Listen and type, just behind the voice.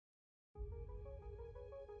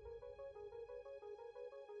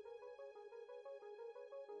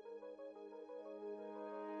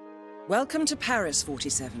Welcome to Paris,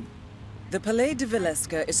 47. The Palais de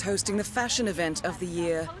Villesca is hosting the fashion event of the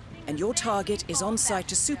year, and your target is on site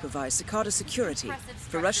to supervise CICADA security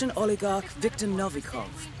for Russian oligarch Viktor Novikov.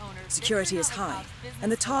 Security is high,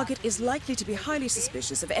 and the target is likely to be highly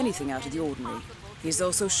suspicious of anything out of the ordinary. He's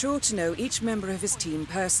also sure to know each member of his team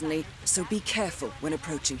personally, so be careful when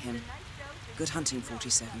approaching him. Good hunting,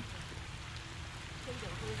 47.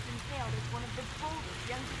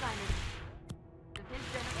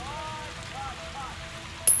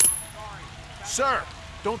 Sir,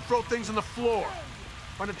 don't throw things on the floor.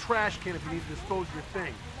 Find a trash can if you need to dispose of your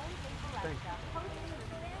thing. Thank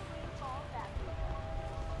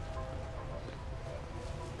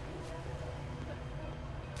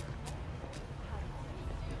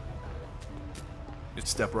you.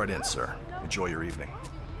 Step right in, sir. Enjoy your evening.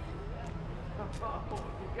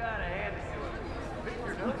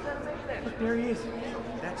 Look, there he is.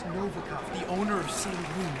 That's Novikov, the owner of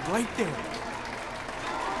Sanguine, right there.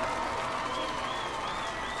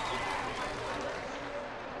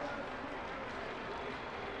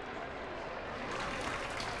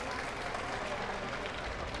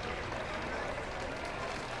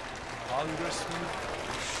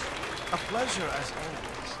 A pleasure, as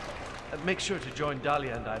always. Make sure to join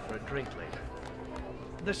Dahlia and I for a drink later.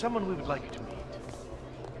 There's someone we would like you to meet.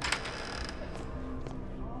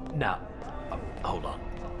 Now, hold on.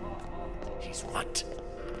 He's what?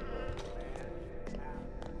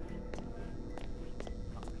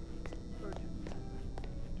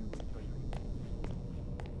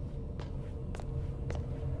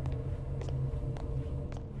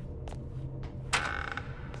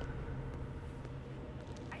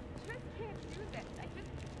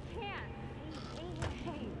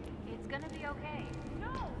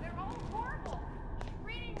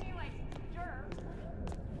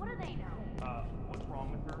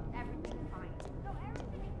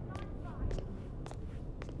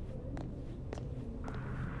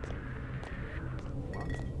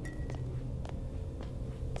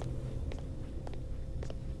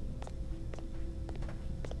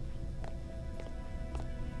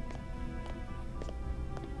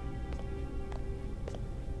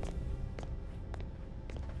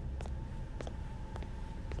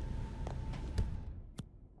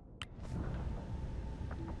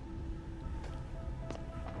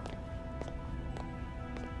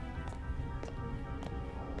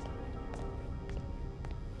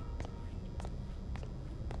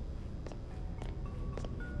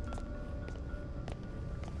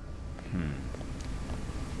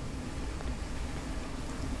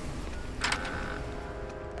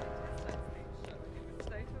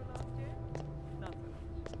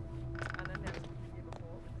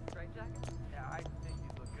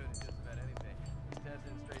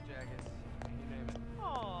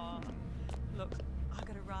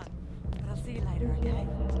 See you later, okay?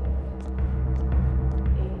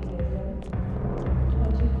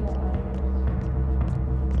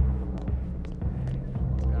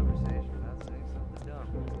 Conversation without saying something dumb.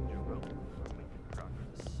 You're welcome for making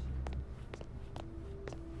progress.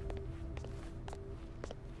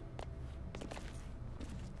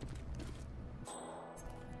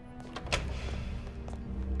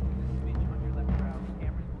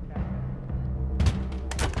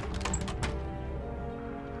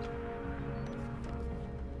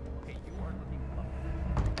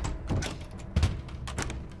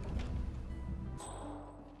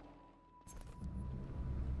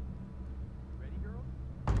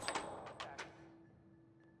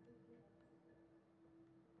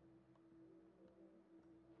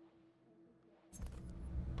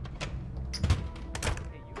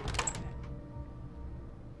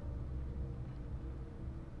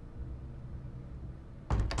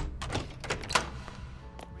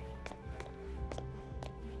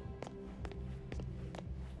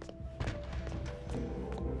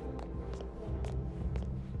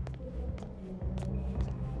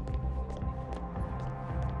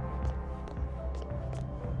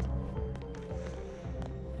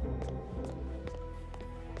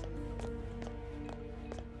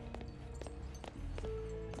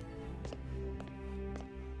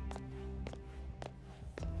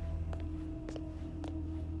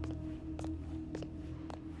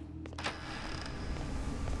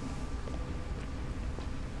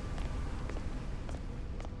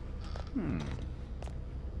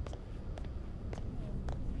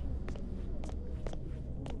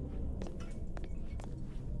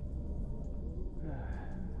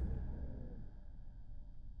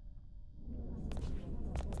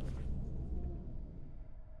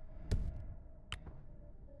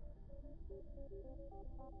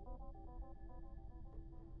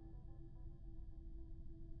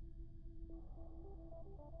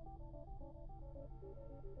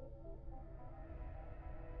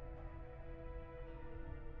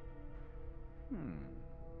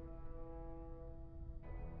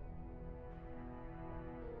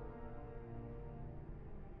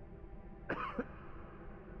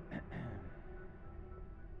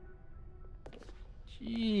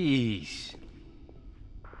 Jeez.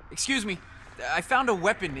 Excuse me. I found a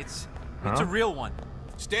weapon. It's a real one.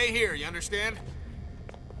 Stay here, you understand?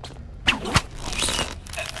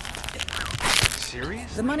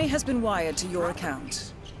 Serious? The money has been wired to your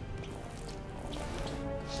account.